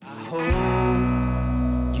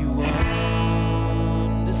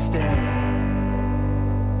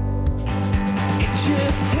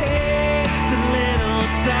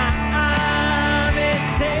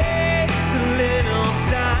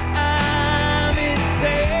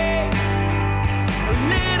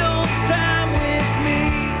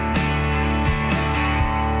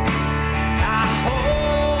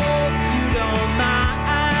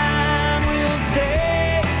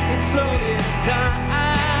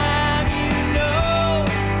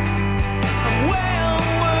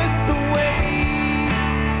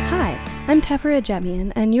Tefera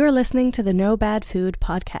Jemian, and you're listening to the No Bad Food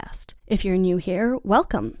podcast. If you're new here,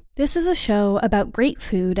 welcome. This is a show about great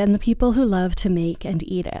food and the people who love to make and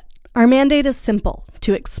eat it. Our mandate is simple: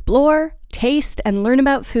 to explore, taste, and learn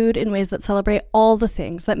about food in ways that celebrate all the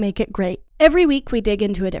things that make it great. Every week, we dig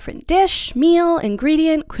into a different dish, meal,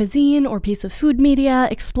 ingredient, cuisine, or piece of food media,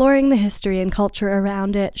 exploring the history and culture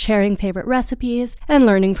around it, sharing favorite recipes, and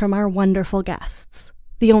learning from our wonderful guests.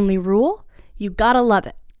 The only rule? You gotta love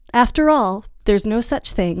it. After all, there's no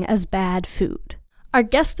such thing as bad food. Our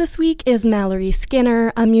guest this week is Mallory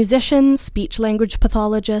Skinner, a musician, speech-language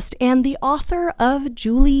pathologist, and the author of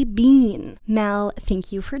Julie Bean. Mal,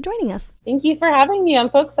 thank you for joining us. Thank you for having me. I'm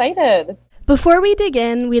so excited. Before we dig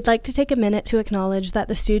in, we'd like to take a minute to acknowledge that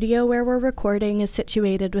the studio where we're recording is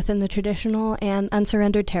situated within the traditional and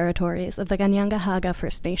unsurrendered territories of the Kanien'kehá:ka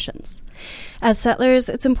First Nations. As settlers,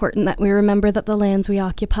 it's important that we remember that the lands we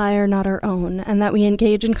occupy are not our own, and that we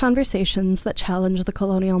engage in conversations that challenge the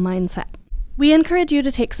colonial mindset. We encourage you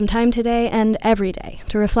to take some time today and every day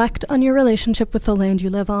to reflect on your relationship with the land you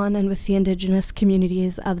live on and with the Indigenous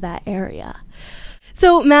communities of that area.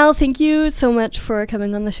 So, Mal, thank you so much for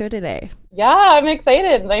coming on the show today. Yeah, I'm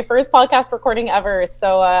excited. My first podcast recording ever,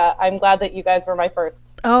 so I'm glad that you guys were my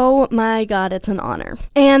first. Oh my God, it's an honor.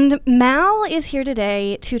 And Mal is here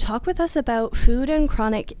today to talk with us about food and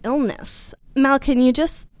chronic illness. Mal, can you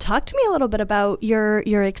just talk to me a little bit about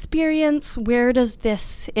your experience? Where does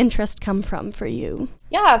this interest come from for you?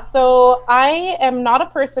 Yeah, so I am not a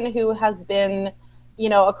person who has been,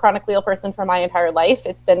 a chronically ill person for my entire life.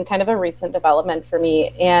 It's been kind of a recent development for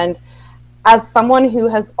me. And as someone who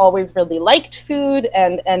has always really liked food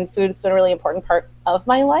and food's been a really important part of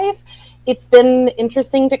my life, it's been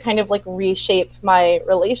interesting to kind of reshape my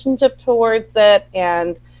relationship towards it.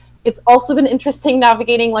 And it's also been interesting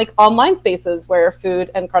navigating online spaces where food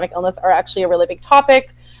and chronic illness are actually a really big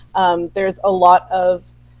topic. There's a lot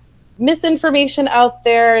of misinformation out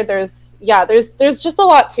there. There's just a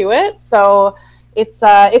lot to it. So it's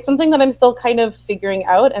something that I'm still kind of figuring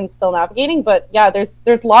out and still navigating. But yeah,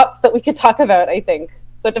 there's lots that we could talk about, I think.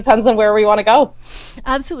 So it depends on where we want to go.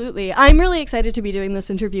 Absolutely. I'm really excited to be doing this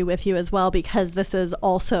interview with you as well, because this is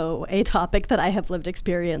also a topic that I have lived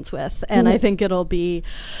experience with. And I think it'll be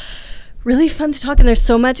really fun to talk. And there's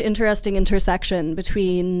so much interesting intersection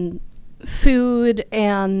between food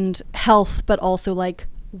and health, but also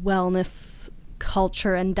wellness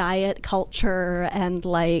culture and diet culture, and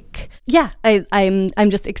I'm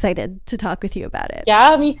just excited to talk with you about it.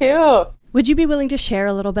 Yeah, me too. Would you be willing to share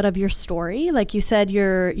a little bit of your story? Like you said,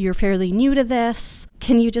 you're fairly new to this.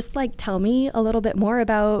 Can you just tell me a little bit more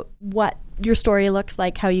about what your story looks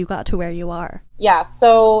like, how you got to where you are? Yeah,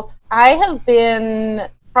 so I have been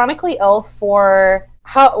chronically ill for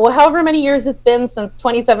however many years it's been since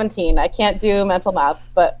 2017. I can't do mental math,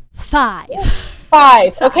 but 5.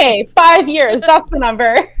 Okay, 5 years. That's the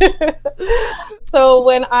number. So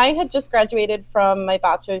when I had just graduated from my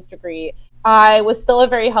bachelor's degree, I was still a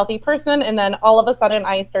very healthy person. And then all of a sudden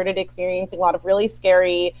I started experiencing a lot of really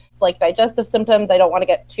scary, digestive symptoms. I don't want to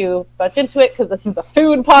get too much into it because this is a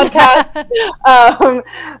food podcast.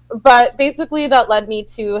 But basically that led me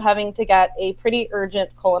to having to get a pretty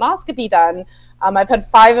urgent colonoscopy done. I've had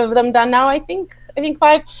 5 of them done now, I think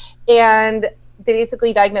 5. And they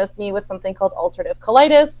basically diagnosed me with something called ulcerative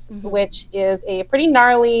colitis, which is a pretty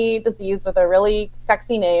gnarly disease with a really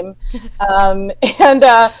sexy name. And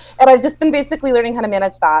I've just been basically learning how to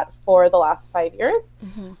manage that for the last 5 years.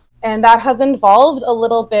 And that has involved a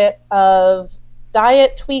little bit of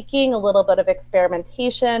diet tweaking, a little bit of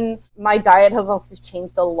experimentation. My diet has also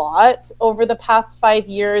changed a lot over the past 5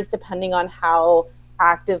 years, depending on how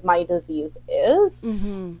active my disease is.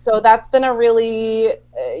 So that's been a really,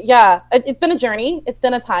 it's been a journey. It's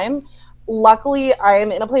been a time. Luckily,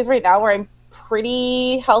 I'm in a place right now where I'm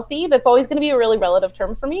pretty healthy. That's always going to be a really relative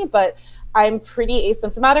term for me, but I'm pretty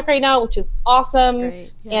asymptomatic right now, which is awesome.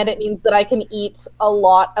 Great, yeah. And it means that I can eat a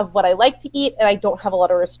lot of what I like to eat, and I don't have a lot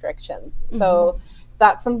of restrictions. So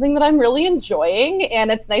that's something that I'm really enjoying, and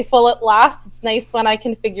it's nice while it lasts. It's nice when I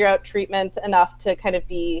can figure out treatment enough to kind of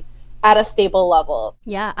be at a stable level.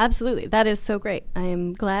 Yeah, absolutely. That is so great. I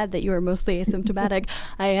am glad that you are mostly asymptomatic.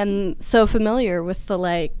 I am so familiar with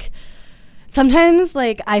the sometimes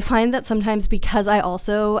I find that sometimes because I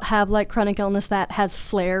also have chronic illness that has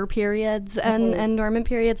flare periods and dormant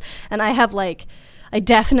periods, and I have I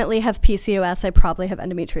definitely have PCOS. I probably have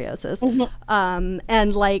endometriosis.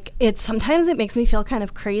 And like sometimes it makes me feel kind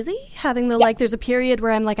of crazy having like there's a period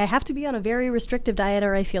where I'm like I have to be on a very restrictive diet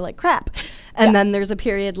or I feel like crap. And then there's a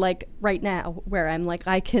period like right now where I'm like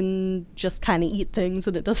I can just kind of eat things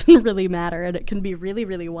and it doesn't really matter, and it can be really,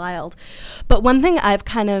 really wild. But one thing I've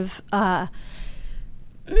kind of I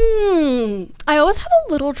always have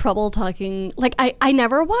a little trouble talking, like I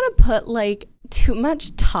never want to put like too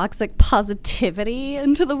much toxic positivity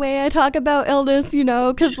into the way I talk about illness, you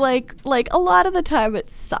know, because like a lot of the time it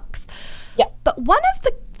sucks. Yeah. But one of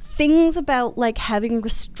the things about like having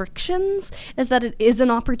restrictions is that it is an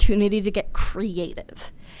opportunity to get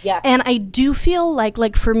creative. Yes. And I do feel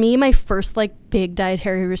like for me, my first like big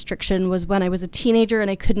dietary restriction was when I was a teenager and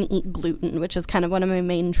I couldn't eat gluten, which is kind of one of my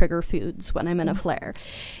main trigger foods when I'm in a flare.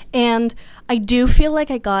 And I do feel like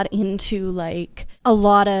I got into like a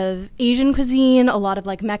lot of Asian cuisine, a lot of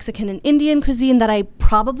like Mexican and Indian cuisine that I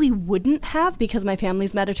probably wouldn't have because my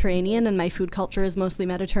family's Mediterranean and my food culture is mostly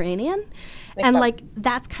Mediterranean. And like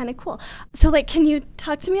that's kind of cool. So like can you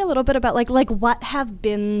talk to me a little bit about like what have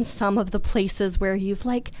been some of the places where you've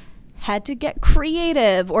like had to get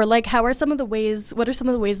creative, or like what are some of the ways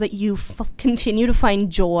that you continue to find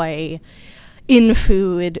joy in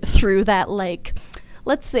food through that, like,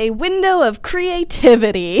 let's say, window of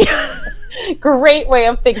creativity? Great way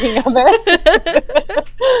of thinking of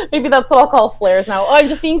it. Maybe that's what I'll call flares now. Oh, I'm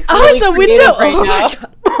just being really it's a creative window right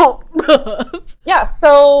now. Yeah,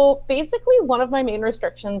 so basically one of my main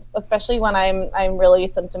restrictions, especially when I'm really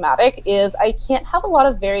symptomatic, is I can't have a lot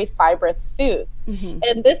of very fibrous foods.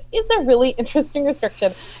 And this is a really interesting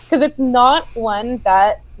restriction because it's not one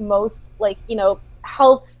that most, like, you know,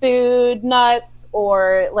 health food, nuts,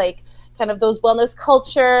 or like kind of those wellness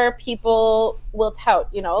culture people will tout,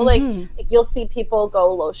 you know, like you'll see people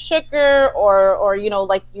go low sugar or, you know,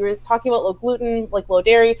 like you were talking about low gluten, like low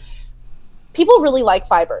dairy. People really like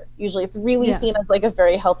fiber. Usually it's really seen as like a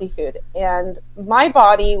very healthy food. And my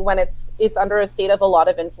body, when it's under a state of a lot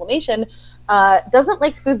of inflammation, doesn't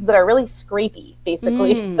like foods that are really scrapey,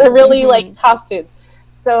 basically. They're really like tough foods.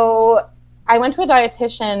 So I went to a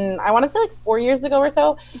dietitian, I want to say like 4 years ago or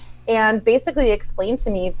so, and basically explained to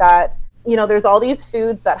me that, you know, there's all these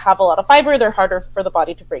foods that have a lot of fiber. They're harder for the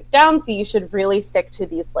body to break down. So you should really stick to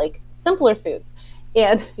these like simpler foods.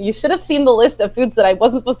 And you should have seen the list of foods that I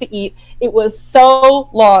wasn't supposed to eat. It was so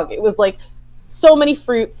long. It was like so many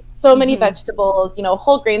fruits, so many vegetables, you know,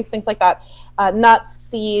 whole grains, things like that, nuts,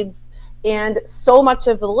 seeds. And so much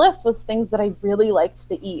of the list was things that I really liked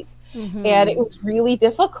to eat. And it was really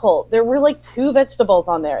difficult. There were like 2 vegetables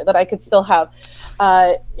on there that I could still have,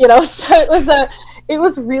 you know, so it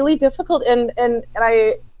was really difficult. And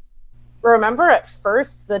I remember at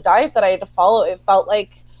first the diet that I had to follow, it felt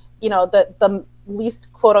like, you know, the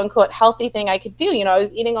least quote unquote healthy thing I could do. You know, I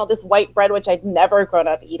was eating all this white bread, which I'd never grown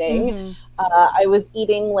up eating. I was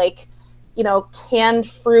eating like, you know, canned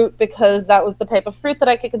fruit because that was the type of fruit that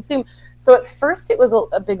I could consume. So at first it was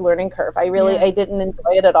a big learning curve. I didn't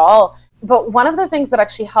enjoy it at all. But one of the things that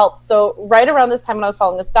actually helped, so right around this time when I was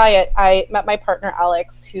following this diet, I met my partner,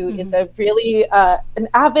 Alex, who is a really an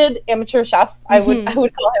avid amateur chef, I would call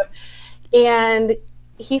him. And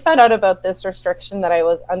he found out about this restriction that I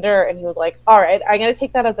was under, and he was like, all right, I'm going to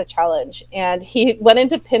take that as a challenge. And he went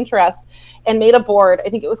into Pinterest and made a board. I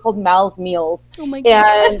think it was called Mal's Meals. Oh my God.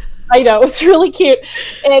 And I know, it was really cute.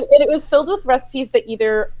 And it was filled with recipes that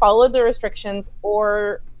either followed the restrictions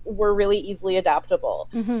or were really easily adaptable.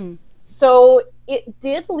 So it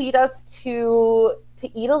did lead us to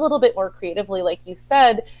eat a little bit more creatively, like you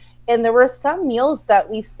said. And there were some meals that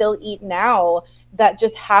we still eat now that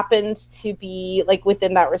just happened to be like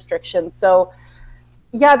within that restriction. So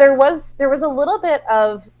yeah, there was a little bit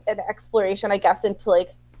of an exploration, I guess, into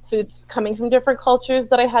like foods coming from different cultures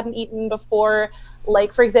that I hadn't eaten before.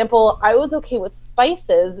 Like, for example, I was okay with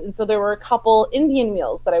spices. And so there were a couple Indian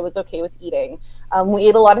meals that I was okay with eating. We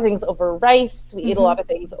ate a lot of things over rice. We ate a lot of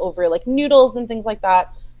things over like noodles and things like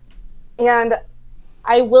that. And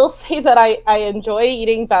I will say that I enjoy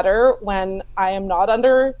eating better when I am not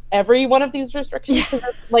under every one of these restrictions. Because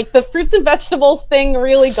like the fruits and vegetables thing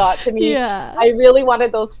really got to me. I really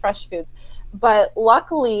wanted those fresh foods. But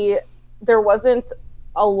luckily, there wasn't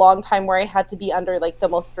a long time where I had to be under like the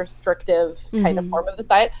most restrictive kind of form of this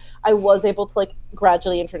diet. I was able to like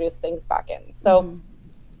gradually introduce things back in. So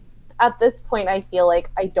at this point, I feel like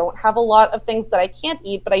I don't have a lot of things that I can't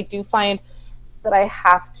eat, but I do find that I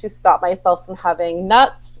have to stop myself from having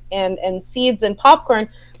nuts and seeds and popcorn,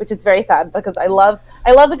 which is very sad because I love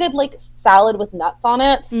a good like salad with nuts on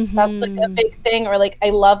it. That's like a big thing. Or like I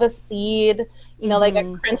love a seed, you know, like a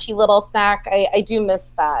crunchy little snack. I do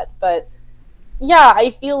miss that. But yeah, I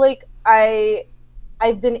feel like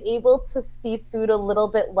I've been able to see food a little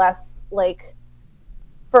bit less, like,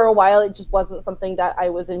 for a while it just wasn't something that I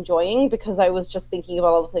was enjoying because I was just thinking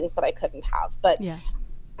about all the things that I couldn't have. But Yeah.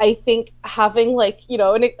 I think having, like, you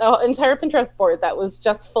know, an entire Pinterest board that was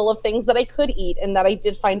just full of things that I could eat and that I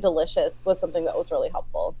did find delicious was something that was really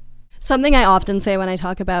helpful. Something I often say when I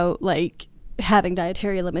talk about, like, having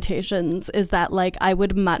dietary limitations is that, like, I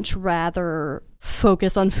would much rather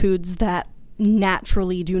focus on foods that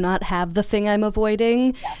naturally do not have the thing I'm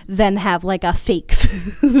avoiding than have, like, a fake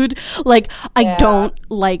food. Like, I don't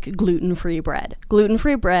like gluten-free bread.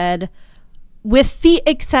 Gluten-free bread, with the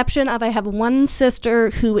exception of I have one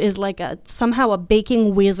sister who is like somehow a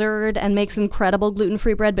baking wizard and makes incredible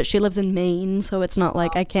gluten-free bread, but she lives in Maine, so it's not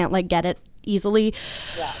like I can't, like, get it easily.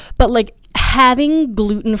 Yeah. But, like, having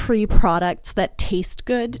gluten-free products that taste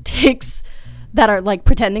good that are, like,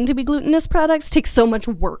 pretending to be glutinous products takes so much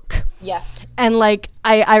work. Yes. And, like,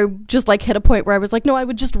 I just, like, hit a point where I was like, no, I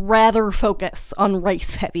would just rather focus on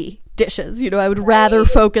rice-heavy dishes. You know, I would rather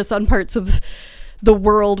focus on parts of the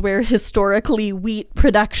world where historically wheat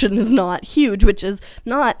production is not huge, which is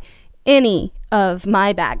not any of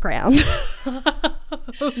my background.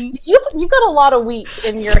 You've got a lot of wheat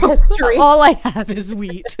in your history. All I have is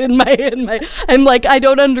wheat in my I'm like, I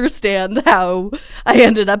don't understand how I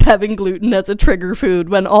ended up having gluten as a trigger food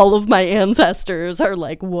when all of my ancestors are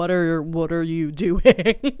like, what are you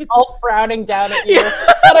doing? All frowning down at you.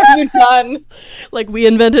 What have you done? Like, we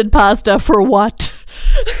invented pasta for what?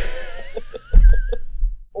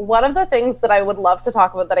 One of the things that I would love to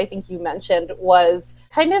talk about that I think you mentioned was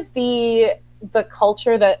kind of the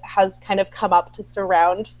culture that has kind of come up to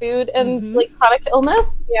surround food and like chronic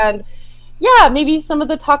illness, and yeah, maybe some of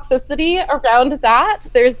the toxicity around that.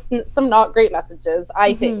 There's some not great messages,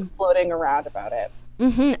 I think, floating around about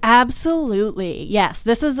it. Absolutely. Yes,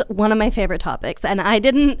 this is one of my favorite topics, and I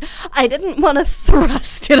didn't want to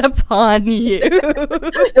thrust it upon you.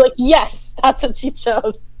 You're like, yes, that's what she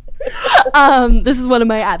chose. This is one of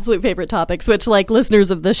my absolute favorite topics, which, like,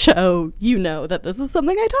 listeners of the show, you know that this is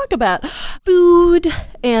something I talk about. Food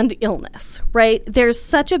and illness, right? There's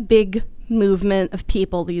such a big movement of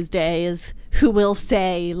people these days who will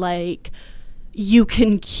say, like, you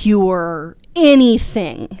can cure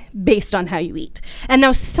anything based on how you eat. And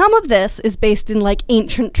now some of this is based in, like,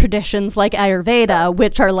 ancient traditions like Ayurveda,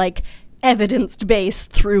 which are, like,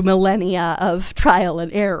 evidence-based through millennia of trial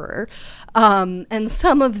and error. And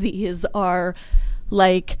some of these are,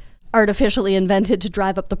 like, artificially invented to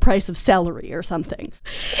drive up the price of celery or something.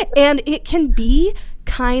 And it can be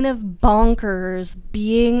kind of bonkers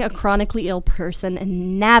being a chronically ill person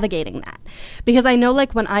and navigating that. Because I know,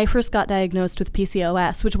 like, when I first got diagnosed with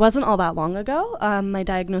PCOS, which wasn't all that long ago, my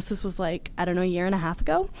diagnosis was, like, I don't know, a year and a half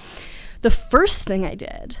ago. The first thing I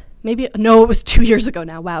did... it was 2 years ago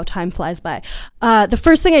now. Wow, time flies by. The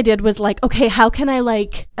first thing I did was, like, okay, how can I,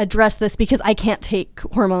 like, address this? Because I can't take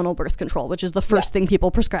hormonal birth control, which is the first thing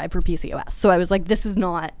people prescribe for PCOS. So I was like, this is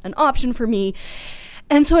not an option for me.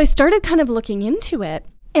 And so I started kind of looking into it.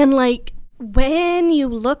 And, like, when you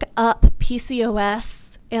look up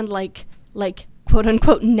PCOS and, like quote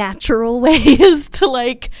unquote natural ways to,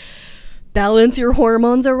 like, balance your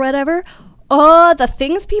hormones or whatever, the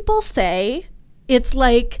things people say, it's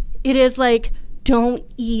like, it is like, don't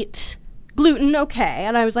eat gluten, okay.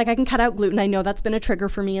 And I was like, I can cut out gluten. I know that's been a trigger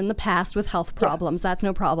for me in the past with health problems. That's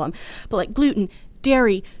no problem. But, like, gluten,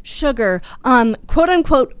 dairy, sugar, quote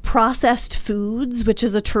unquote processed foods, which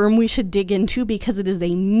is a term we should dig into because it is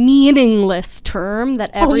a meaningless term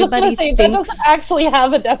that everybody thinks. That doesn't actually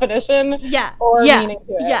have a definition or meaning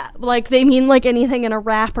to it. Yeah, like, they mean, like, anything in a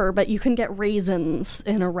wrapper, but you can get raisins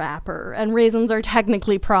in a wrapper, and raisins are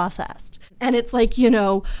technically processed. And it's like, you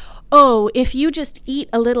know, oh, if you just eat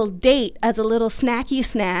a little date as a little snacky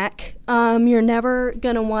snack, you're never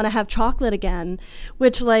going to want to have chocolate again,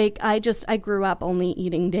 which, like, I grew up only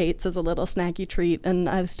eating dates as a little snacky treat, and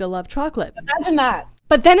I still love chocolate. Imagine that.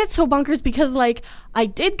 But then it's so bonkers because, like, I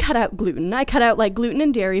did cut out gluten. I cut out, like, gluten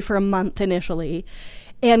and dairy for a month initially,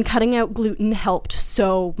 and cutting out gluten helped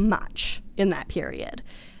so much in that period.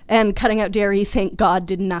 And cutting out dairy, thank God,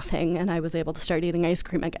 did nothing, and I was able to start eating ice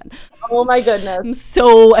cream again. Oh my goodness.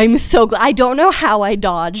 I'm so glad. I don't know how I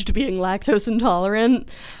dodged being lactose intolerant,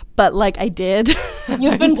 but, like, I did.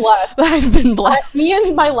 You've been blessed. I've been blessed. Me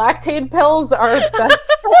and my Lactaid pills are best.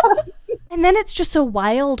 And then it's just so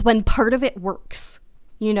wild when part of it works,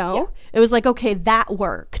 you know? Yeah. It was like, okay, that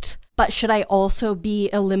worked, but should I also be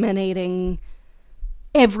eliminating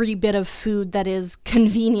every bit of food that is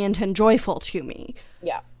convenient and joyful to me?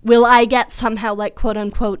 Yeah. Will I get somehow, like, quote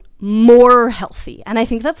unquote, more healthy? And I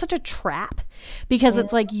think that's such a trap, because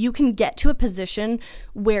it's like you can get to a position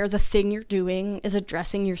where the thing you're doing is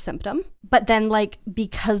addressing your symptom. But then, like,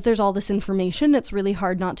 because there's all this information, it's really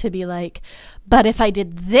hard not to be like, but if I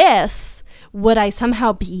did this, would I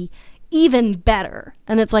somehow be even better?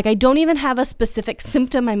 And it's like, I don't even have a specific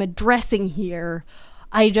symptom I'm addressing here.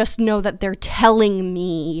 I just know that they're telling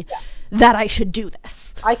me that I should do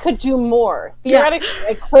this. I could do more. Theoretically,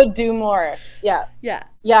 I could do more. Yeah. Yeah.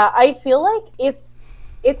 Yeah, I feel like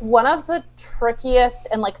it's one of the trickiest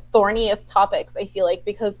and like thorniest topics, I feel like,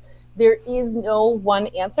 because there is no one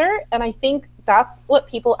answer. And I think that's what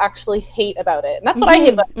people actually hate about it. And that's what I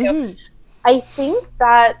hate about it too. I think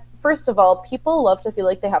that, first of all, people love to feel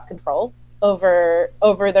like they have control over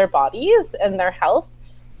their bodies and their health.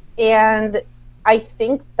 And I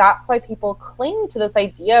think that's why people cling to this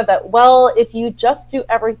idea that, well, if you just do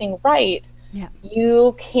everything right,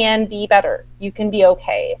 you can be better. You can be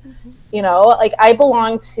okay. You know, like, I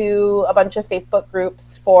belong to a bunch of Facebook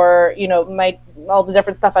groups for, you know, all the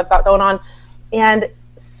different stuff I've got going on. And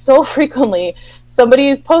so frequently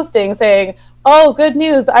somebody's posting saying, oh, good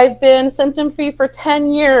news, I've been symptom-free for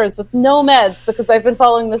 10 years with no meds because I've been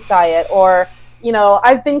following this diet. Or, you know,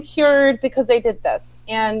 I've been cured because I did this.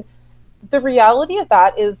 And the reality of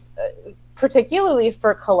that is, particularly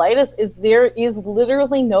for colitis, is there is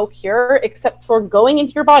literally no cure except for going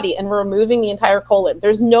into your body and removing the entire colon.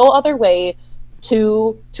 There's no other way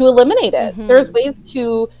to eliminate it. There's ways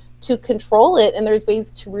to control it, and there's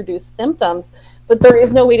ways to reduce symptoms, but there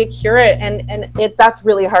is no way to cure it, and that's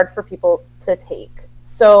really hard for people to take.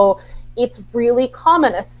 So it's really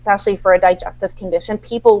common, especially for a digestive condition.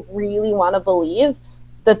 People really want to believe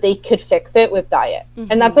that they could fix it with diet.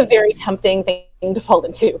 And that's a very tempting thing to fall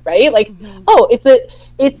into, right? Like, oh,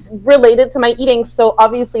 it's related to my eating, so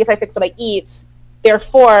obviously if I fix what I eat,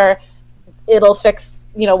 therefore it'll fix,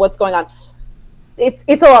 you know, what's going on. It's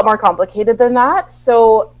a lot more complicated than that.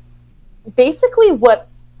 So basically what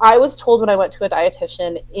I was told when I went to a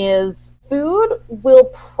dietitian is food will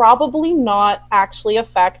probably not actually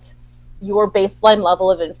affect your baseline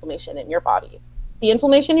level of inflammation in your body. The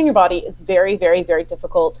inflammation in your body is very, very, very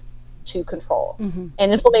difficult to control.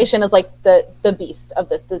 And inflammation is like the beast of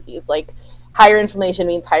this disease. Like, higher inflammation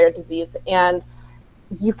means higher disease. And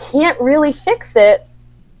you can't really fix it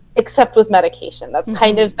except with medication. That's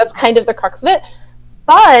kind of the crux of it.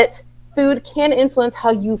 But food can influence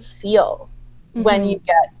how you feel when you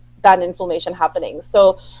get that inflammation happening.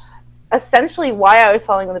 So essentially why I was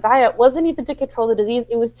following the diet wasn't even to control the disease.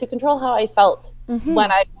 It was to control how I felt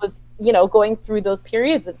when I was, you know, going through those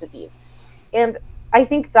periods of disease. And I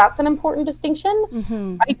think that's an important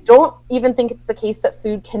distinction. I don't even think it's the case that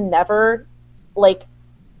food can never, like,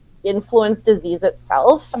 influence disease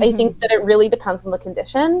itself. I think that it really depends on the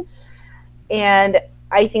condition. And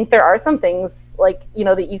I think there are some things, like, you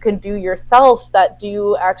know, that you can do yourself that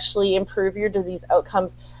do actually improve your disease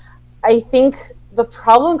outcomes. I think the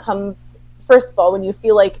problem comes, first of all, when you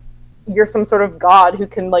feel like you're some sort of god who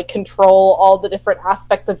can, like, control all the different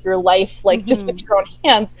aspects of your life, like, just with your own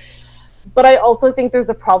hands. But I also think there's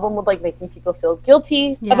a problem with, like, making people feel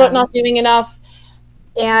guilty about not doing enough.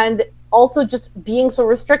 And also just being so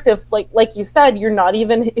restrictive, like you said, you're not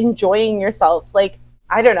even enjoying yourself. Like,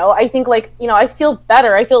 I don't know. I think, like, you know, I feel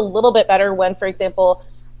a little bit better when, for example,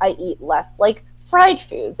 I eat less, like, fried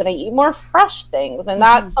foods and I eat more fresh things. And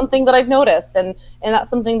that's something that I've noticed. And that's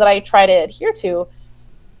something that I try to adhere to.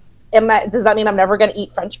 Does that mean I'm never going to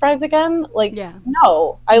eat French fries again? Like,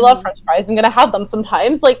 no, I love French fries. I'm going to have them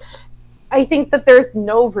sometimes. Like, I think that there's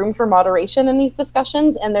no room for moderation in these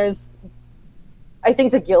discussions. And I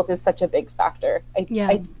think the guilt is such a big factor. I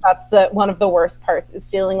think that's one of the worst parts, is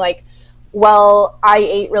feeling like, well, I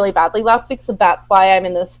ate really badly last week, so that's why I'm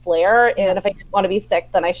in this flare. And if I didn't want to be sick,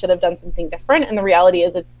 then I should have done something different. And the reality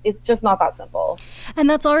is it's just not that simple. And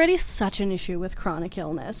that's already such an issue with chronic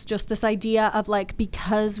illness. Just this idea of, like,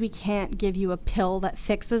 because we can't give you a pill that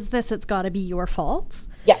fixes this, it's got to be your fault.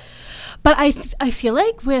 Yeah. But I feel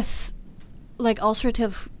like with, like,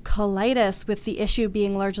 ulcerative colitis, with the issue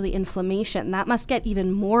being largely inflammation, that must get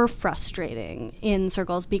even more frustrating in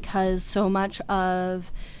circles, because so much of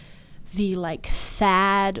the, like,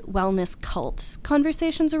 fad wellness cult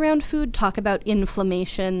conversations around food talk about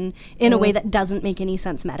inflammation in a way that doesn't make any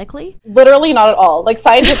sense medically. Literally not at all. Like,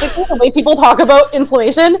 scientifically, the way people talk about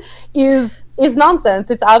inflammation is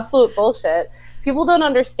nonsense. It's absolute bullshit. People don't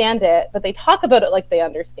understand it, but they talk about it like they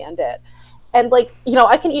understand it. And, like, you know,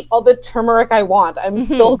 I can eat all the turmeric I want. I'm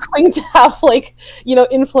still going to have, like, you know,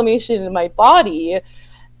 inflammation in my body.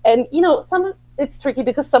 And, you know, it's tricky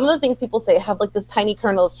because some of the things people say have like this tiny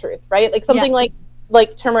kernel of truth, right? Like something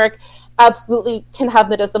like turmeric absolutely can have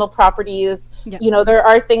medicinal properties. You know, there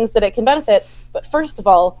are things that it can benefit, but first of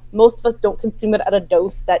all, most of us don't consume it at a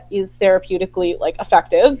dose that is therapeutically like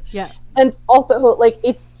effective. And also, like,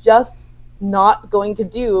 it's just not going to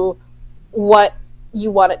do what you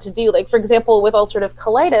want it to do. Like, for example, with ulcerative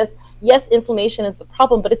colitis, yes, inflammation is the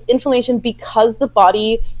problem, but it's inflammation because the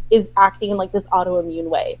body is acting in like this autoimmune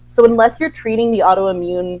way. So unless you're treating the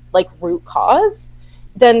autoimmune like root cause,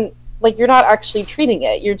 then like you're not actually treating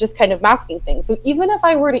it. You're just kind of masking things. So even if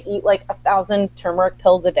I were to eat like 1,000 turmeric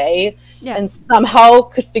pills a day and somehow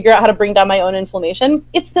could figure out how to bring down my own inflammation,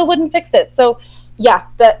 it still wouldn't fix it. So yeah,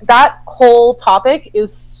 that whole topic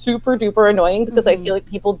is super duper annoying because I feel like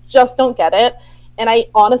people just don't get it. And I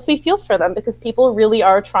honestly feel for them because people really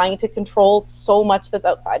are trying to control so much that's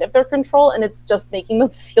outside of their control, and it's just making them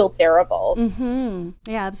feel terrible.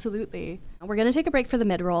 Yeah, absolutely. We're going to take a break for the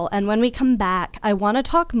mid-roll, and when we come back, I want to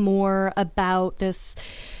talk more about this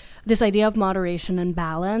idea of moderation and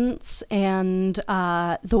balance and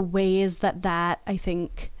the ways that I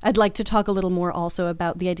think I'd like to talk a little more also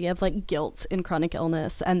about the idea of like guilt in chronic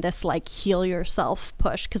illness and this like heal yourself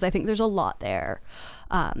push, because I think there's a lot there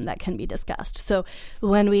that can be discussed. So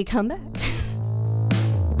when we come back.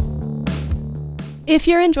 If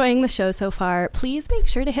you're enjoying the show so far, please make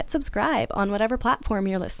sure to hit subscribe on whatever platform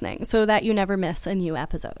you're listening so that you never miss a new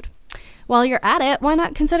episode. While you're at it, why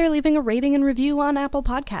not consider leaving a rating and review on Apple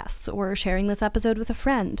Podcasts or sharing this episode with a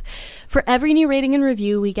friend? For every new rating and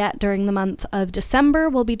review we get during the month of December,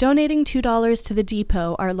 we'll be donating $2 to the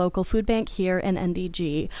Depot, our local food bank here in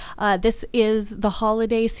NDG. This is the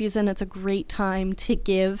holiday season. It's a great time to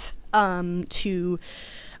give to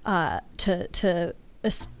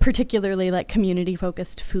particularly like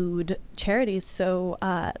community-focused food charities. So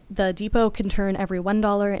the Depot can turn every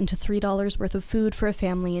 $1 into $3 worth of food for a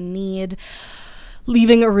family in need.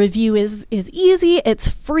 Leaving a review is easy, it's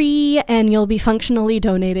free, and you'll be functionally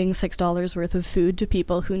donating $6 worth of food to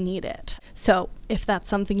people who need it. So if that's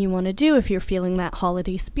something you want to do, if you're feeling that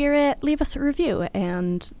holiday spirit, leave us a review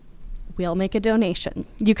and we'll make a donation.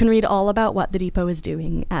 You can read all about what the Depot is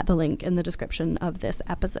doing at the link in the description of this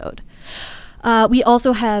episode. We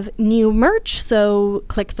also have new merch, so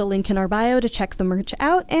click the link in our bio to check the merch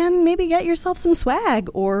out and maybe get yourself some swag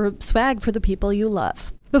or swag for the people you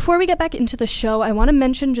love. Before we get back into the show, I want to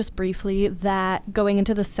mention just briefly that going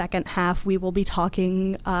into the second half, we will be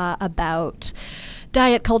talking about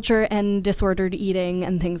diet culture and disordered eating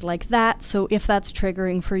and things like that. So if that's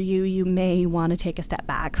triggering for you, you may want to take a step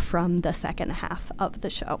back from the second half of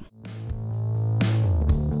the show.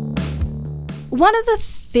 One of the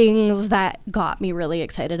things that got me really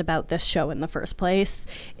excited about this show in the first place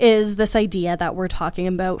is this idea that we're talking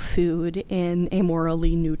about food in a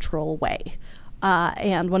morally neutral way.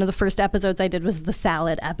 And one of the first episodes I did was the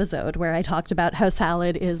salad episode, where I talked about how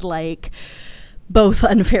salad is like both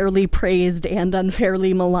unfairly praised and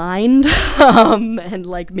unfairly maligned. And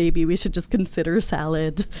like maybe we should just consider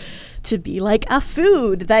salad to be like a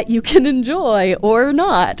food that you can enjoy or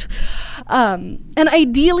not. And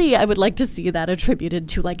ideally, I would like to see that attributed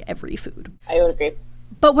to like every food. I would agree.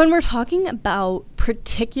 But when we're talking about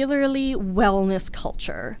particularly wellness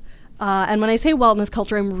culture, and when I say wellness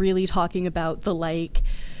culture, I'm really talking about the like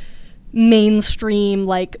mainstream,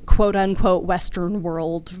 like quote unquote Western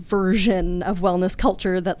world version of wellness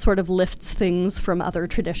culture that sort of lifts things from other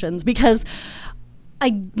traditions, because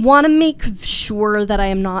I want to make sure that I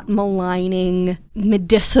am not maligning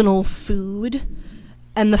medicinal food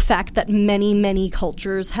and the fact that many, many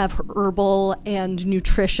cultures have herbal and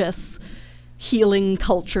nutritious healing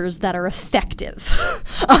cultures that are effective.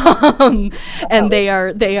 And they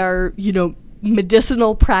are, you know,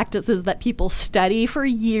 medicinal practices that people study for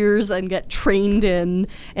years and get trained in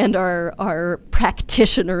and are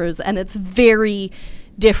practitioners. And it's very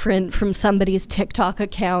different from somebody's TikTok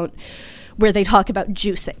account where they talk about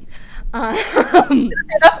juicing.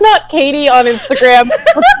 That's not Katie on Instagram.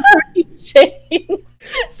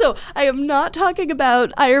 So I am not talking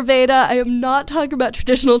about Ayurveda. I am not talking about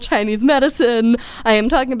traditional Chinese medicine. I am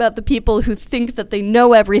talking about the people who think that they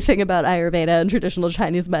know everything about Ayurveda and traditional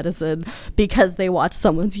Chinese medicine because they watch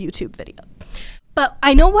someone's YouTube video. But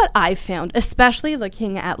I know what I've found, especially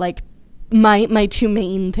looking at like my two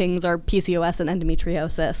main things are PCOS and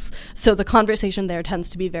endometriosis. So the conversation there tends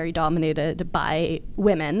to be very dominated by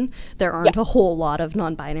women. There aren't a whole lot of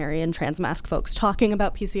non-binary and trans-masc folks talking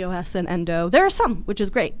about PCOS and endo. There are some, which is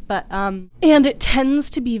great. But and it tends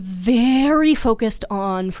to be very focused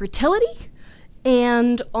on fertility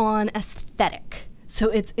and on aesthetic. So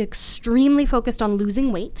it's extremely focused on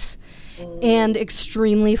losing weight and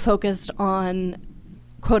extremely focused on,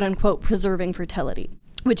 quote unquote, preserving fertility,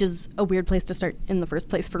 which is a weird place to start in the first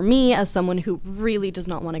place for me as someone who really does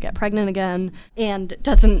not want to get pregnant again and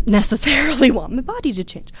doesn't necessarily want my body to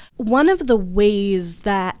change. One of the ways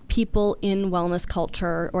that people in wellness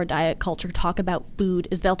culture or diet culture talk about food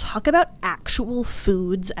is they'll talk about actual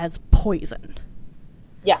foods as poison.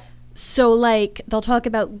 Yeah. So, like, they'll talk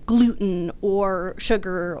about gluten or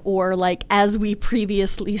sugar or, like, as we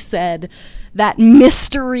previously said, that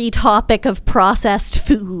mystery topic of processed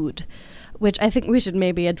food, which I think we should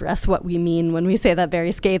maybe address what we mean when we say that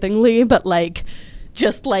very scathingly, but, like,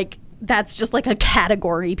 just, like, that's just, like, a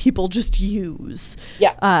category people just use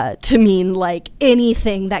to mean, like,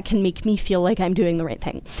 anything that can make me feel like I'm doing the right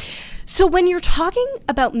thing. So when you're talking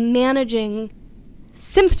about managing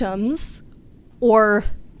symptoms or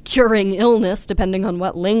curing illness, depending on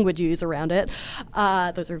what language you use around it,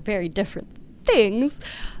 those are very different things.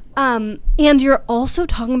 And you're also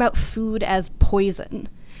talking about food as poison.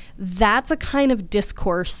 That's a kind of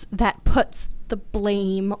discourse that puts the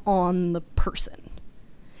blame on the person.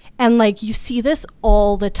 And, like, you see this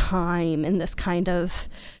all the time in this kind of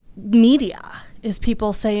media, is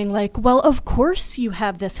people saying, like, well, of course you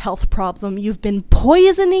have this health problem. You've been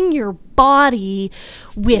poisoning your body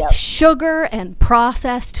with sugar and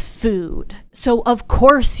processed food. So, of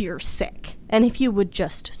course you're sick. And if you would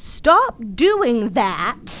just stop doing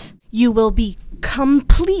that, you will be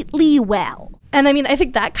completely well. And I mean, I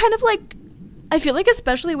think that kind of, like, I feel like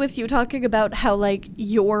especially with you talking about how, like,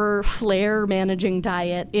 your flare managing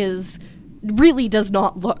diet is really does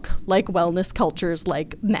not look like wellness culture's,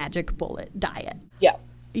 like, magic bullet diet.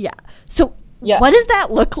 Yeah. So what does that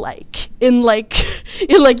look like in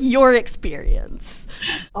your experience?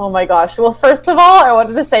 Oh my gosh. Well, first of all, I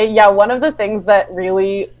wanted to say, one of the things that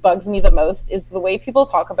really bugs me the most is the way people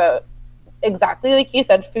talk about, exactly like you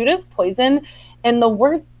said, food is poison, and the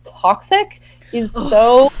word toxic is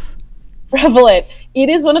so prevalent. It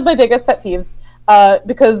is one of my biggest pet peeves,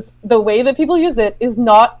 because the way that people use it is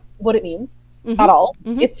not what it means at all.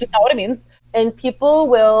 It's just not what it means. And people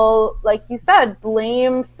will, like you said,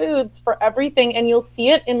 blame foods for everything. And you'll see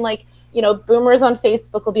it in, like, you know, boomers on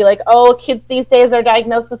Facebook will be like, oh, kids these days are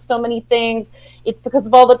diagnosed with so many things. It's because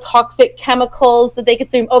of all the toxic chemicals that they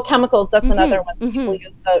consume. Oh, chemicals, that's another one that people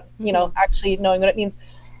use without, you know, actually knowing what it means.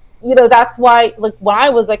 You know, that's why, like, when I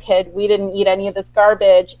was a kid, we didn't eat any of this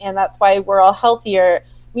garbage, and that's why we're all healthier.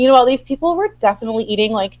 Meanwhile, these people were definitely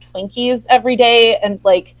eating, like, Twinkies every day and,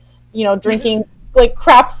 like, you know, drinking like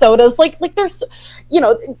crap sodas, like there's, you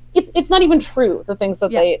know, it's not even true, the things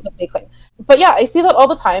that they claim. But yeah, I see that all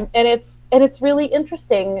the time, and it's really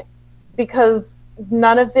interesting because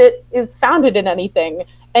none of it is founded in anything,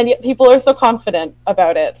 and yet people are so confident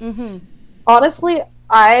about it. Honestly,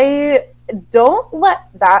 I don't let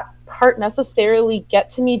that part necessarily get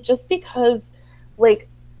to me, just because, like,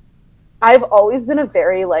 I've always been a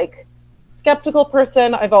very, like, skeptical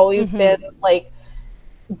person. I've always been, like,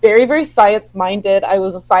 very, very science-minded. I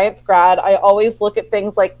was a science grad. I always look at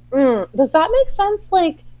things like, does that make sense?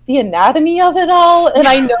 Like, the anatomy of it all? And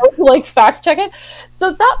I know to, like, fact check it. So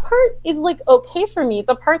that part is, like, okay for me.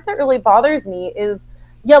 The part that really bothers me is,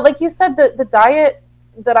 like you said, the diet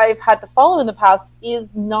that I've had to follow in the past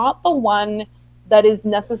is not the one that is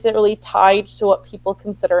necessarily tied to what people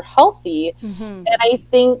consider healthy. And I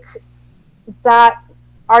think that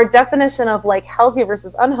our definition of, like, healthy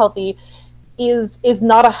versus unhealthy is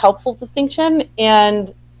not a helpful distinction,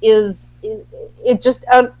 and it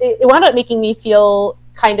wound up making me feel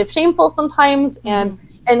kind of shameful sometimes, and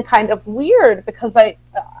kind of weird, because I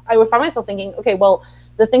would find myself thinking, okay, well,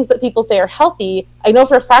 the things that people say are healthy, I know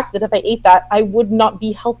for a fact that if I ate that, I would not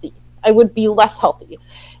be healthy. I would be less healthy.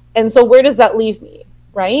 And so where does that leave me,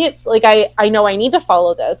 right? It's like, I know I need to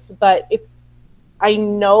follow this, but I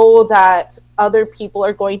know that other people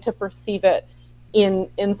are going to perceive it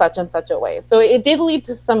in such and such a way. So it did lead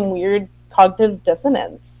to some weird cognitive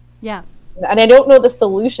dissonance. Yeah. And I don't know the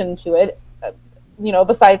solution to it, you know,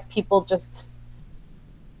 besides people just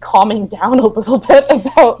calming down a little bit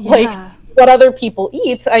about like what other people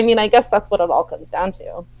eat. I mean, I guess that's what it all comes down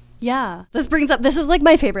to. Yeah. This is like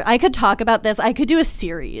my favorite. I could talk about this. I could do a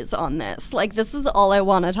series on this. Like, this is all I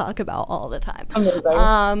want to talk about all the time.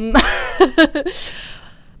 Amazing.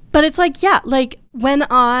 But it's like, yeah, like when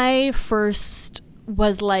I first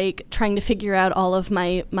was like trying to figure out all of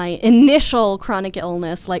my initial chronic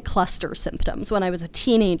illness, like cluster symptoms when I was a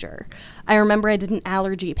teenager, I remember I did an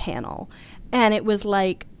allergy panel, and it was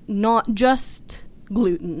like not just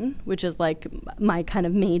gluten, which is like my kind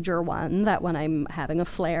of major one that when I'm having a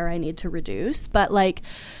flare I need to reduce, but like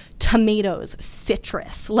tomatoes,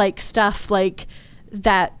 citrus, like stuff like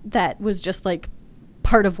that was just like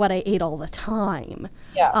part of what I ate all the time.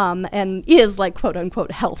 Yeah. And is like quote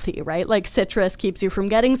unquote healthy, right? Like citrus keeps you from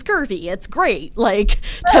getting scurvy. It's great. Like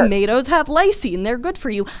tomatoes have lysine. They're good for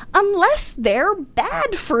you unless they're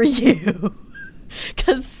bad for you.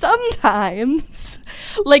 Because sometimes,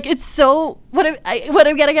 like, it's so, what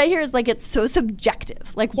I'm getting at here is, like, it's so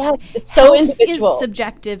subjective. Like, yes, it's so individual. It's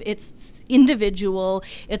subjective. It's individual.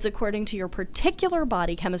 It's according to your particular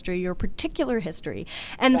body chemistry, your particular history.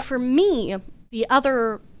 And for me, the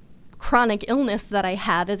other chronic illness that I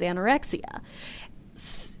have is anorexia.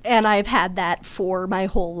 And I've had that for my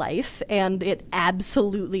whole life, and it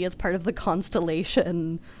absolutely is part of the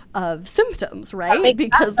constellation of symptoms, right?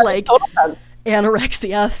 Because like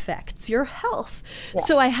anorexia affects your health. Yeah.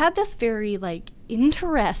 So I had this very like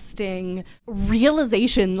interesting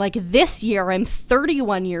realization, like this year, I'm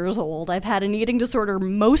 31 years old. I've had an eating disorder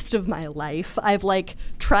most of my life. I've like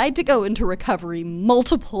tried to go into recovery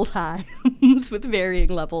multiple times with varying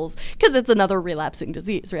levels because it's another relapsing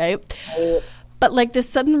disease, right? But like this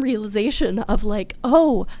sudden realization of like,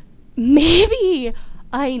 oh, maybe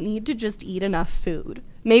I need to just eat enough food.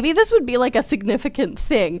 Maybe this would be like a significant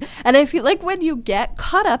thing. And I feel like when you get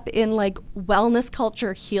caught up in like wellness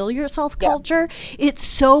culture, heal yourself culture, it's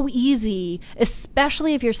so easy,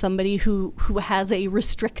 especially if you're somebody who has a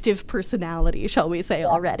restrictive personality, shall we say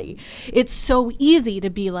already. It's so easy to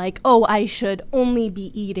be like, oh, I should only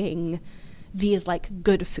be eating these like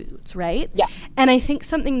good foods, right? Yeah. And I think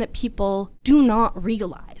something that people do not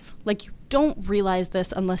realize, like you don't realize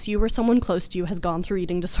this unless you or someone close to you has gone through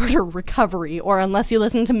eating disorder recovery or unless you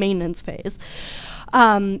listen to maintenance phase,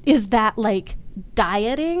 is that like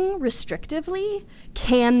dieting restrictively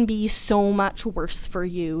can be so much worse for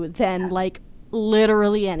you than like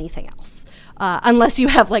literally anything else. Unless you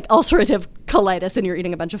have like ulcerative colitis and you're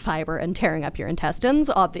eating a bunch of fiber and tearing up your intestines,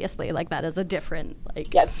 obviously, like that is a different,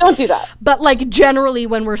 like... Yeah, don't do that. But like generally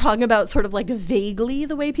when we're talking about sort of like vaguely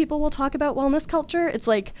the way people will talk about wellness culture, it's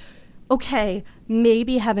like, okay,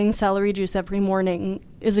 maybe having celery juice every morning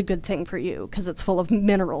is a good thing for you because it's full of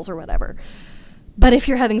minerals or whatever. But if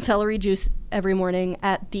you're having celery juice every morning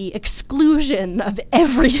at the exclusion of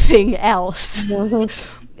everything else,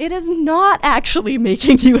 it is not actually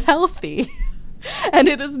making you healthy. And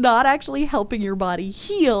it is not actually helping your body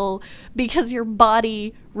heal because your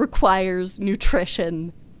body requires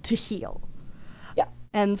nutrition to heal. Yeah.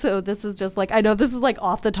 And so this is just like, I know this is like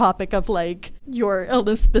off the topic of like your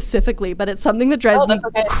illness specifically, but it's something that drives me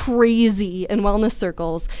crazy in wellness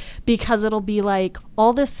circles because it'll be like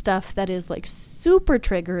all this stuff that is like super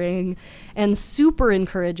triggering and super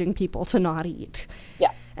encouraging people to not eat.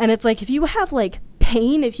 Yeah. And it's like if you have like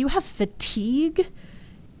pain, if you have fatigue,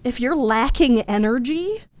 if you're lacking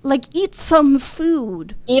energy, like eat some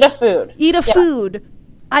food. Eat a food. Eat a food.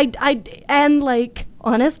 And like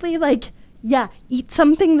honestly, like eat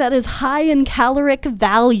something that is high in caloric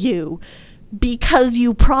value because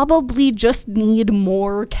you probably just need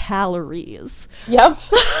more calories. Yep.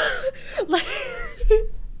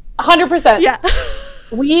 100%. Yeah.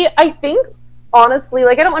 I think, honestly,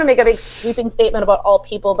 like I don't want to make a big sweeping statement about all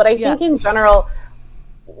people, but I think in general,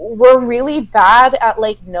 we're really bad at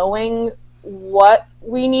like knowing what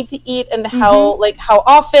we need to eat and how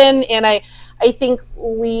often. And I think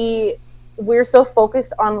we're so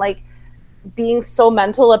focused on like being so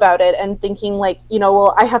mental about it and thinking like, you know,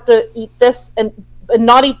 well, I have to eat this and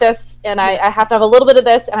not eat this, and I have to have a little bit of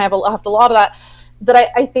this, and I have a lot of that.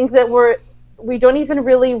 That I think that we don't even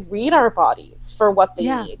really read our bodies for what they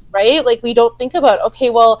need, right? Like we don't think about, okay,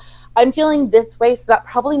 well, I'm feeling this way, so that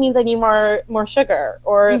probably means I need more sugar,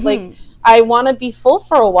 or like I want to be full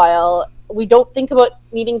for a while. We don't think about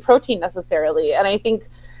needing protein necessarily, and I think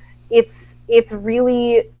it's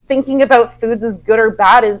really thinking about foods as good or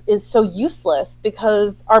bad is so useless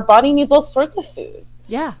because our body needs all sorts of food.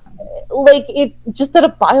 Yeah. Like it just at a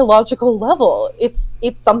biological level, it's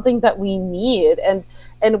something that we need, and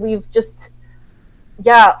we've just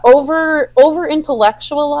over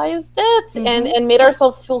intellectualized it and made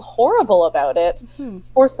ourselves feel horrible about it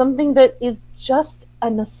for something that is just a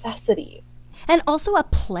necessity and also a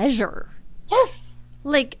pleasure. Yes.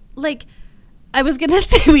 Like I was gonna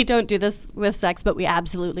say we don't do this with sex, but we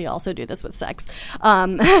absolutely also do this with sex.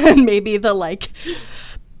 And maybe the like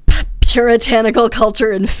puritanical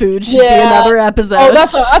culture and food should be another episode. Oh,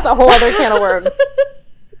 that's a whole other can of worms.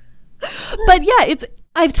 But yeah,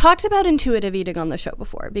 I've talked about intuitive eating on the show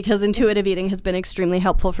before because intuitive eating has been extremely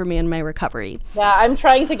helpful for me in my recovery. Yeah, I'm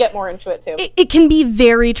trying to get more into it too. It can be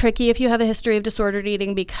very tricky if you have a history of disordered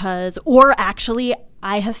eating or actually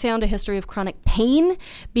I have found a history of chronic pain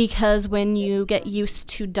because when you get used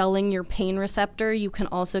to dulling your pain receptor, you can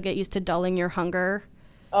also get used to dulling your hunger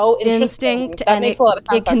instinct. That makes a lot of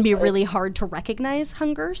sense. It can be really hard to recognize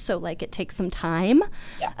hunger, so like it takes some time.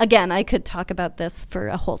 Yeah. Again, I could talk about this for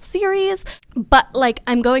a whole series, but like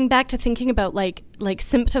I'm going back to thinking about like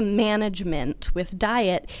symptom management with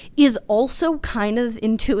diet is also kind of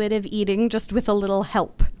intuitive eating, just with a little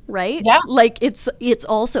help, right? Yeah. Like it's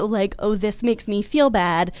also like, oh, this makes me feel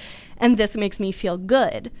bad and this makes me feel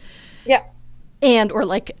good. Yeah. And or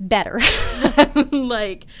like better.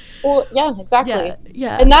 Like, well, yeah, exactly.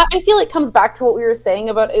 Yeah. And that, I feel like, comes back to what we were saying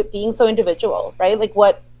about it being so individual, right? Like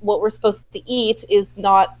what we're supposed to eat is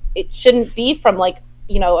not, it shouldn't be from like,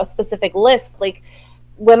 you know, a specific list. Like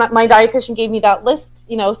when my dietitian gave me that list,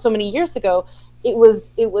 you know, so many years ago, it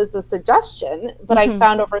was a suggestion, but I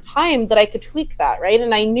found over time that I could tweak that, right?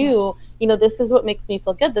 And I knew, you know, this is what makes me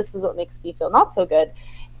feel good, this is what makes me feel not so good.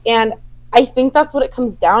 And I think that's what it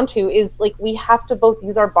comes down to, is like we have to both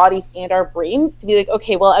use our bodies and our brains to be like,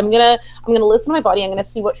 okay, well, I'm gonna listen to my body, I'm gonna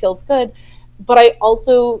see what feels good, but I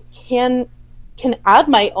also can add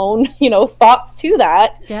my own, you know, thoughts to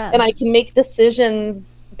that, and I can make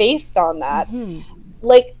decisions based on that.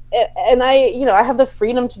 Like, and I have the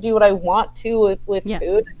freedom to do what I want to with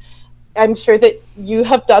food. I'm sure that you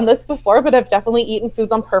have done this before, but I've definitely eaten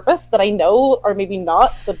foods on purpose that I know are maybe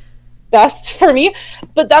not the best for me,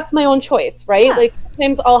 but that's my own choice, right? Like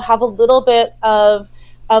sometimes I'll have a little bit of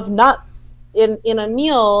nuts in a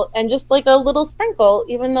meal and just like a little sprinkle,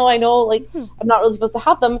 even though I know like I'm not really supposed to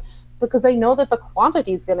have them, because I know that the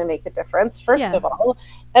quantity is going to make a difference, first of all.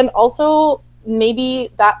 And also maybe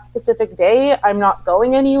that specific day I'm not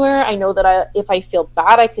going anywhere. I know that if I feel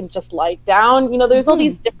bad, I can just lie down. You know, there's all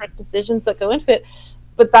these different decisions that go into it,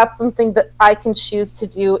 but that's something that I can choose to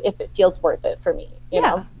do if it feels worth it for me, you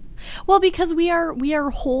know? Well, because we are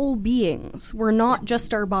whole beings. We're not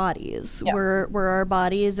just our bodies. Yeah. We're our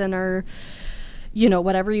bodies and our, you know,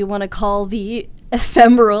 whatever you want to call the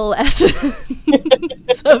ephemeral essence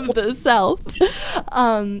of the self.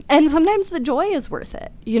 And sometimes the joy is worth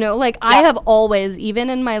it. You know, like I have always,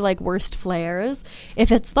 even in my like worst flares,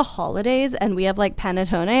 if it's the holidays and we have like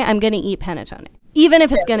panettone, I'm going to eat panettone. Even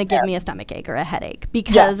if it's going to give me a stomach ache or a headache,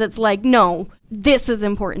 because it's like, no, this is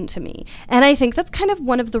important to me. And I think that's kind of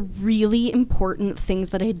one of the really important things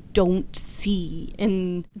that I don't see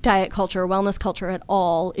in diet culture, wellness culture at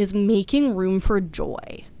all, is making room for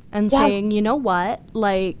joy and saying, you know what,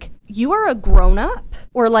 like you are a grown-up,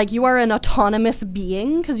 or like you are an autonomous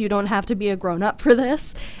being, because you don't have to be a grown-up for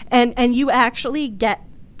this. And you actually get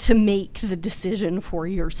to make the decision for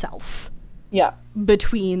yourself. Yeah.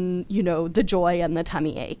 Between, you know, the joy and the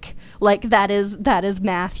tummy ache. Like that is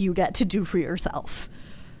math you get to do for yourself,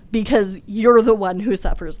 because you're the one who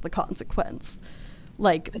suffers the consequence.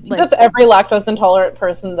 Like that's every lactose intolerant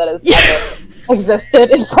person that has ever existed.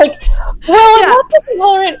 It's like, well, I'm not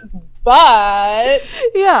intolerant, but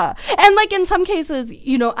and like in some cases,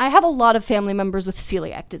 you know, I have a lot of family members with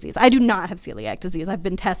celiac disease. I do not have celiac disease. I've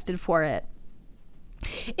been tested for it.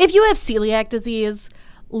 If you have celiac disease,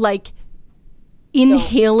 like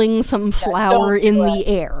inhaling some flour in the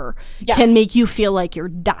air can make you feel like you're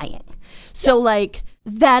dying. So like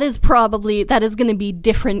that is going to be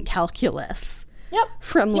different calculus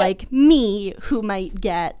from like me, who might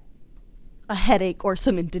get a headache or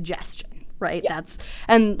some indigestion, right?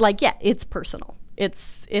 It's personal.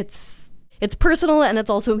 It's personal, and it's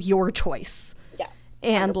also your choice. Yeah.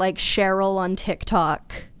 And like Cheryl on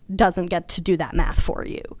TikTok doesn't get to do that math for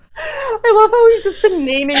you. I love how we've just been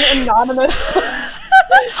naming anonymous.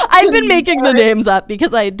 I've been making the names up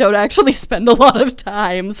because I don't actually spend a lot of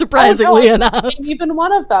time, surprisingly enough. Even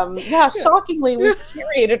one of them. Yeah, shockingly, we've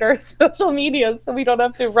curated our social media so we don't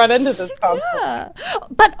have to run into this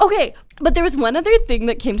constantly. But there was one other thing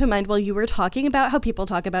that came to mind while you were talking about how people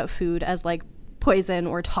talk about food as like poison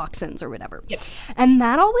or toxins or whatever. Yep. And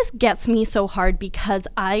that always gets me so hard, because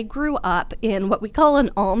I grew up in what we call an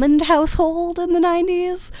almond household in the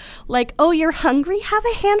 90s. Like, oh, you're hungry? Have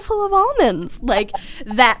a handful of almonds. Like,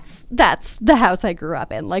 that's the house I grew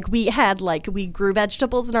up in. Like, we grew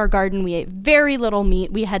vegetables in our garden. We ate very little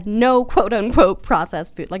meat. We had no quote unquote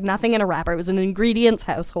processed food, like nothing in a wrapper. It was an ingredients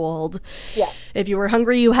household. Yeah. If you were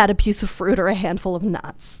hungry, you had a piece of fruit or a handful of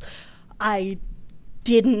nuts. I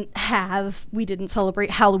we didn't celebrate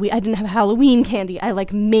Halloween. I didn't have Halloween candy. I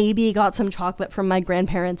like maybe got some chocolate from my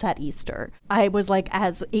grandparents at Easter. I was like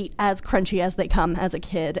as crunchy as they come as a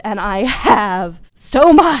kid, and I have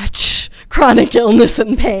so much chronic illness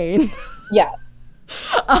and pain. Yeah.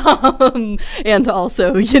 And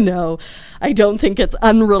also, I don't think it's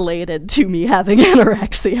unrelated to me having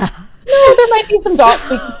anorexia. No, there might be some dots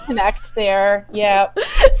we can connect there. Yeah.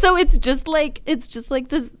 So it's just like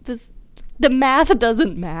this the math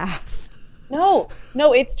doesn't math. No,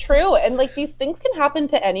 it's true. And like these things can happen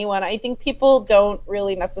to anyone. I think people don't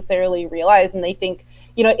really necessarily realize, and they think,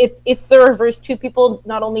 it's the reverse too. People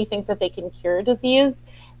not only think that they can cure disease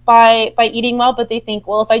by eating well, but they think,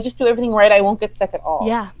 well, if I just do everything right, I won't get sick at all.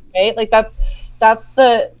 Yeah. Right? Like that's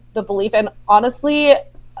the belief. And honestly,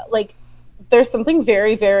 like there's something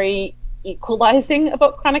very, very equalizing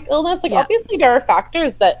about chronic illness. Like obviously there are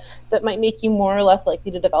factors that might make you more or less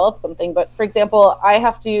likely to develop something. But for example, I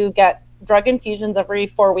have to get drug infusions every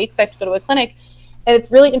 4 weeks. I have to go to a clinic. And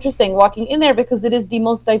it's really interesting walking in there because it is the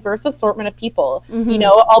most diverse assortment of people. Mm-hmm.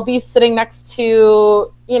 I'll be sitting next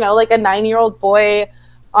to, like a 9-year-old boy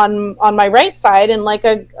on my right side and like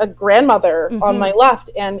a grandmother mm-hmm. on my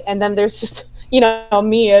left. And then there's just,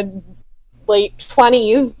 me, a late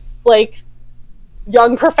 20s, like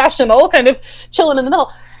young professional kind of chilling in the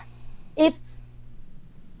middle.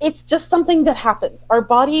 It's just something that happens. Our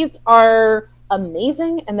bodies are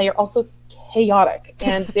amazing and they are also chaotic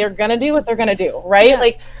and they're gonna do what they're gonna do, right? Yeah.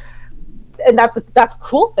 Like, and that's a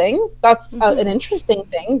cool thing. That's mm-hmm. An interesting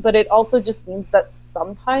thing, but it also just means that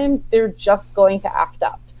sometimes they're just going to act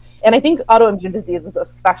up. And I think autoimmune diseases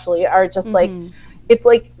especially are just mm-hmm. like, it's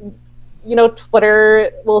like,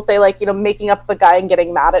 Twitter will say like, making up a guy and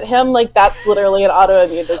getting mad at him. Like that's literally an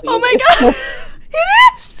autoimmune disease. Oh my God. It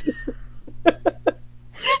is.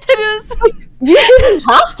 It is. Like, you didn't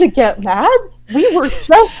have to get mad. We were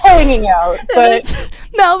just hanging out. But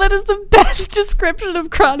Mel, that is the best description of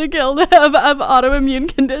chronic illness, of autoimmune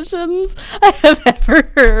conditions I have ever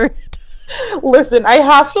heard. Listen, I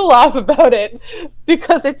have to laugh about it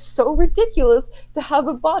because it's so ridiculous to have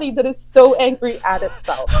a body that is so angry at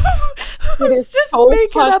itself. It is just so making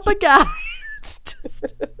funny. up a guy. It's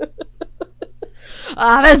just...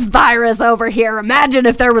 this virus over here. Imagine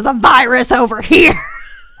if there was a virus over here.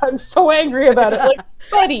 I'm so angry about it. Like,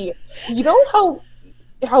 buddy, you know how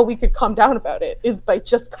we could calm down about it is by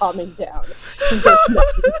just calming down. There's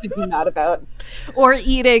nothing to be mad about. Or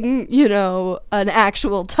eating, an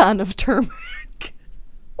actual ton of turmeric.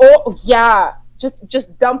 Oh, yeah.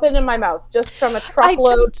 Just dump it in my mouth. Just from a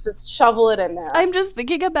truckload, just shovel it in there. I'm just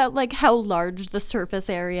thinking about, like, how large the surface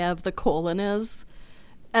area of the colon is.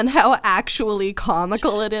 And how actually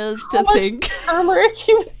comical it is to think. Turmeric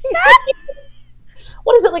you need?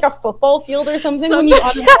 What is it, like a football field or something when you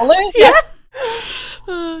unroll it? Yeah.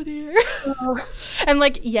 Oh, dear. And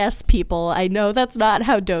like, yes, people, I know that's not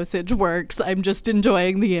how dosage works. I'm just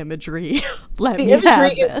enjoying the imagery. The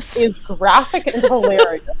imagery is graphic and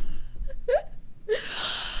hilarious.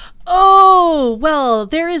 Oh, well,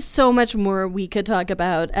 there is so much more we could talk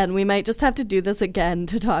about, and we might just have to do this again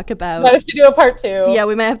to talk about... Might have to do a part 2. Yeah,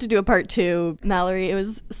 we might have to do a part 2. Mallory, it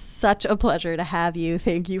was such a pleasure to have you.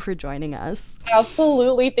 Thank you for joining us.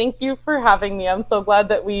 Absolutely. Thank you for having me. I'm so glad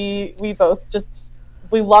that we both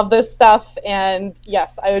we love this stuff, and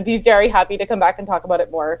yes, I would be very happy to come back and talk about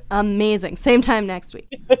it more. Amazing. Same time next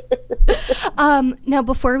week. Now,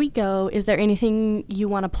 before we go, is there anything you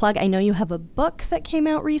want to plug? I know you have a book that came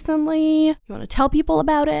out recently. You want to tell people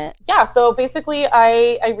about it? Yeah, so basically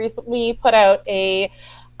I recently put out I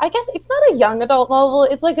guess it's not a young adult novel,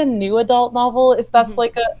 it's like a new adult novel, if that's mm-hmm.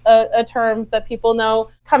 like a term that people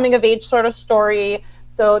know, coming of age sort of story.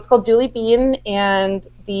 So it's called Julie Bean, and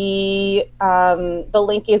the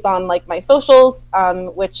link is on like my socials,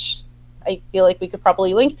 which I feel like we could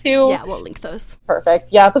probably link to. Yeah, we'll link those.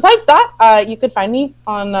 Perfect. Yeah. Besides that, you could find me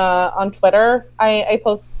on Twitter. I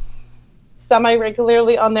post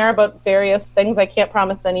semi-regularly on there about various things. I can't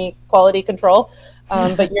promise any quality control,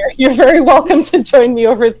 but you're very welcome to join me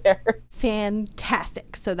over there.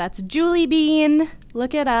 Fantastic. So that's Julie Bean.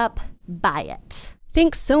 Look it up. Buy it.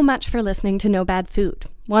 Thanks so much for listening to No Bad Food.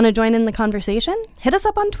 Want to join in the conversation? Hit us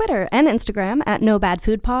up on Twitter and Instagram at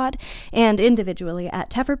NoBadFoodPod, and individually at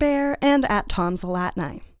Teverbear and at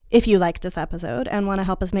TomZalatni. If you liked this episode and want to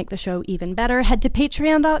help us make the show even better, head to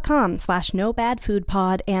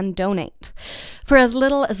patreon.com/NoBadFoodPod and donate. For as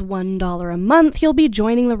little as $1 a month, you'll be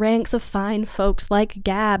joining the ranks of fine folks like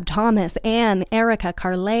Gab, Thomas, Anne, Erica,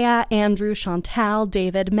 Carlea, Andrew, Chantal,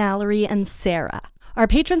 David, Mallory, and Sarah. Our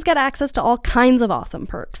patrons get access to all kinds of awesome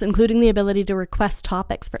perks, including the ability to request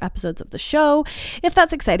topics for episodes of the show. If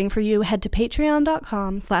that's exciting for you, head to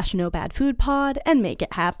patreon.com/nobadfoodpod and make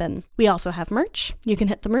it happen. We also have merch. You can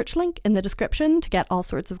hit the merch link in the description to get all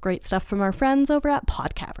sorts of great stuff from our friends over at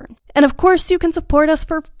Podcavern. And of course, you can support us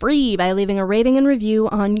for free by leaving a rating and review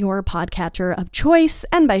on your podcatcher of choice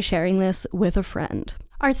and by sharing this with a friend.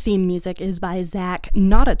 Our theme music is by Zach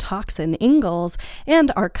Not a Toxin Ingalls,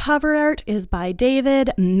 and our cover art is by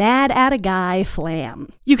David Mad at a Guy Flam.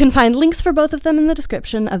 You can find links for both of them in the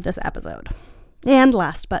description of this episode. And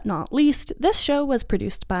last but not least, this show was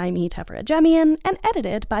produced by me, Tevra Jemian, and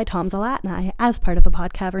edited by Tom Zalatni as part of the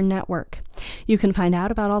Podcavern Network. You can find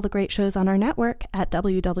out about all the great shows on our network at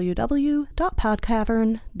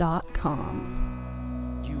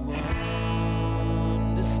www.podcavern.com. You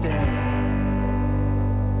understand.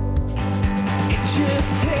 It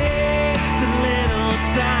just takes a little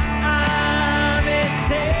time. It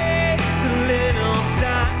takes a little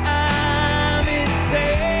time. It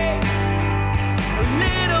takes a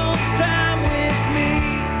little time with me.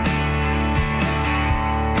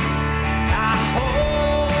 I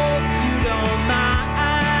hope you don't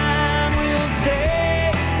mind. We'll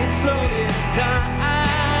take it slow this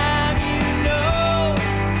time. You know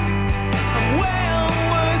I'm well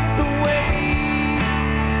worth the wait.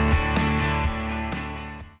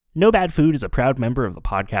 No Bad Food is a proud member of the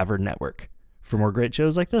Podcavern Network. For more great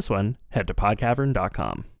shows like this one, head to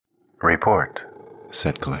podcavern.com. Report.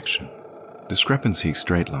 Set collection. Discrepancy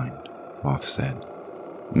straight-lined, Moth said.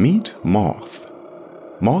 Meet Moth.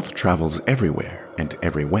 Moth travels everywhere and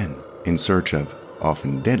everywhen in search of,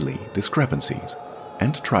 often deadly, discrepancies,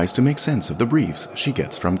 and tries to make sense of the briefs she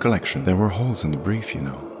gets from collection. There were holes in the brief, you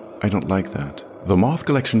know. I don't like that. The Moth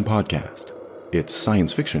Collection Podcast. It's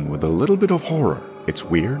science fiction with a little bit of horror. It's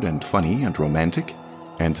weird and funny and romantic,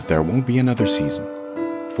 and there won't be another season.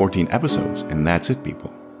 14 episodes, and that's it,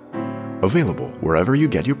 people. Available wherever you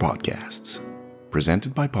get your podcasts.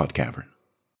 Presented by Podcavern.